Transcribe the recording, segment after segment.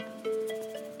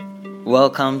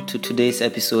Welcome to today's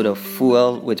episode of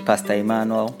Fuel with Pastor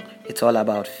Emmanuel. It's all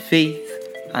about faith,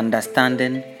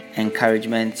 understanding,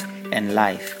 encouragement, and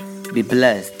life. Be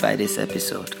blessed by this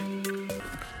episode.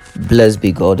 Blessed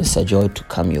be God. It's a joy to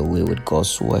come your way with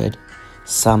God's word.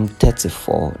 Psalm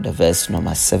 34, the verse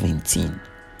number 17.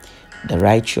 The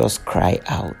righteous cry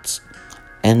out,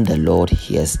 and the Lord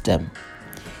hears them.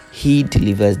 He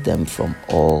delivers them from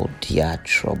all their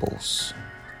troubles.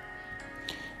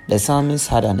 The psalmist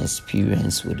had an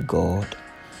experience with God.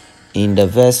 In the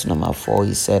verse number 4,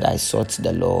 he said, I sought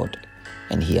the Lord,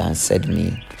 and he answered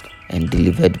me and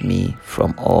delivered me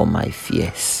from all my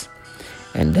fears.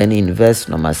 And then in verse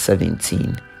number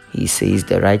 17, he says,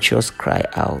 the righteous cry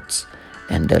out,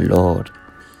 and the Lord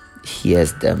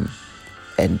hears them,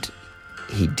 and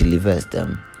he delivers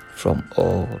them from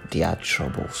all their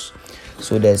troubles.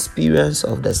 So the experience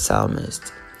of the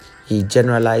psalmist, he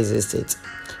generalizes it.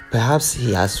 Perhaps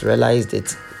he has realized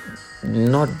it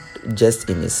not just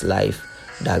in his life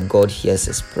that God hears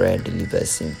his prayer and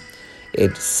delivers him.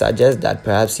 It suggests that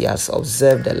perhaps he has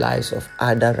observed the lives of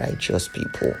other righteous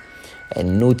people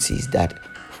and noticed that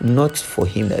not for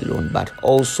him alone, but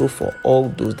also for all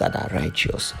those that are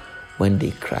righteous, when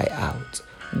they cry out,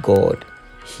 God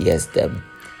hears them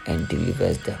and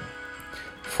delivers them.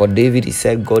 For David, he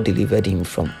said God delivered him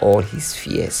from all his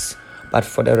fears. But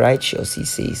for the righteous, he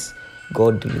says,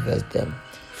 God delivers them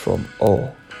from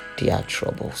all their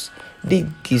troubles. This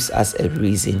gives us a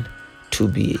reason to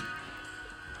be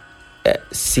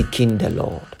seeking the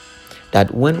Lord.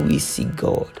 That when we seek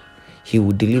God, He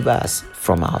will deliver us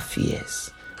from our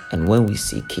fears. And when we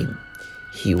seek Him,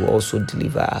 He will also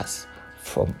deliver us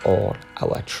from all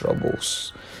our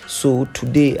troubles. So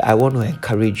today, I want to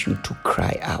encourage you to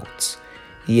cry out.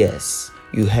 Yes,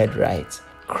 you heard right.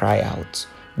 Cry out.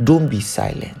 Don't be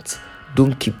silent.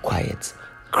 Don't keep quiet.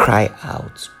 Cry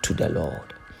out to the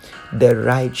Lord. The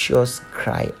righteous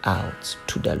cry out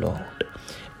to the Lord.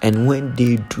 And when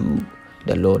they do,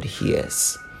 the Lord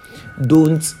hears.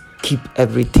 Don't keep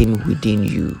everything within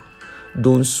you.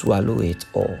 Don't swallow it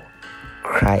all.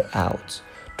 Cry out.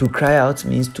 To cry out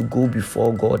means to go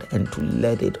before God and to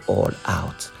let it all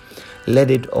out.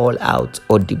 Let it all out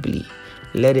audibly.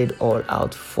 Let it all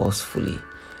out forcefully.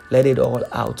 Let it all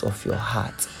out of your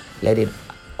heart. Let it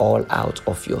all out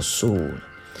of your soul.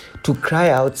 To cry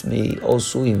out may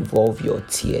also involve your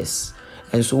tears.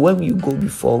 And so when you go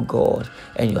before God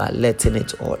and you are letting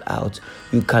it all out,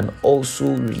 you can also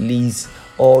release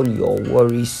all your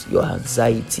worries, your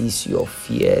anxieties, your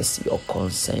fears, your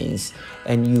concerns,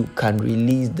 and you can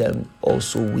release them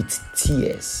also with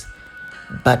tears.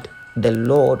 But the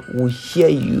Lord will hear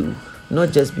you,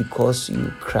 not just because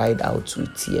you cried out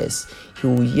with tears. He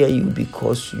will hear you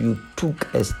because you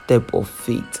took a step of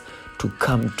faith to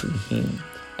come to Him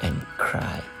and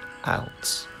cry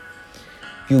out.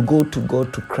 You go to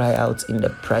God to cry out in the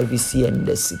privacy and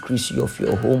the secrecy of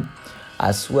your home,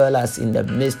 as well as in the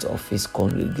midst of His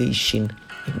congregation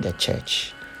in the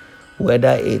church.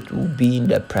 Whether it will be in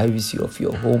the privacy of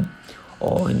your home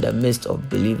or in the midst of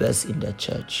believers in the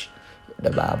church, the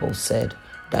Bible said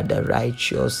that the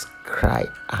righteous cry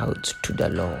out to the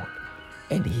Lord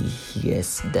and He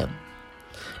hears them.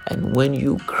 And when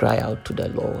you cry out to the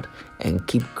Lord and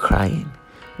keep crying,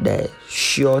 the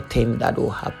sure thing that will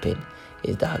happen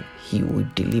is that He will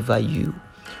deliver you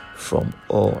from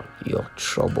all your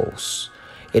troubles.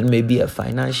 It may be a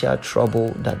financial trouble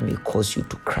that may cause you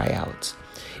to cry out.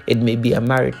 It may be a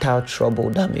marital trouble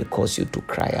that may cause you to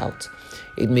cry out.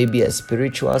 It may be a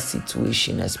spiritual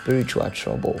situation, a spiritual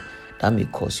trouble that may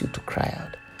cause you to cry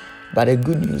out. But the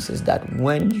good news is that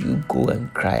when you go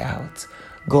and cry out,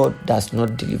 God does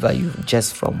not deliver you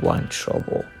just from one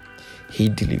trouble. He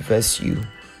delivers you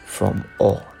from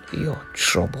all your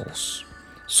troubles.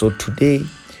 So today,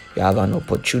 you have an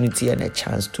opportunity and a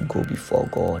chance to go before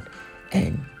God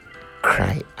and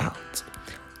cry out.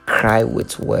 Cry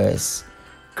with words.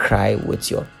 Cry with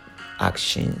your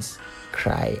actions.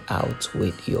 Cry out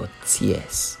with your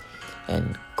tears.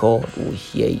 And God will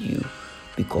hear you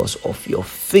because of your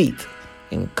faith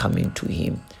in coming to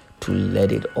Him to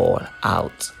let it all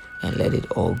out and let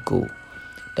it all go.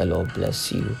 The Lord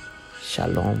bless you.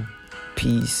 Shalom,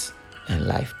 peace, and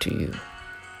life to you.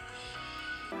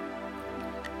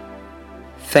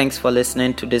 Thanks for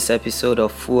listening to this episode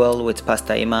of Fuel with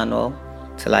Pastor Emmanuel.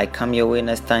 Till I come your way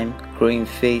next time, grow in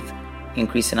faith,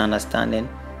 increase in understanding,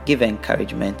 give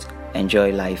encouragement,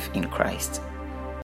 enjoy life in Christ.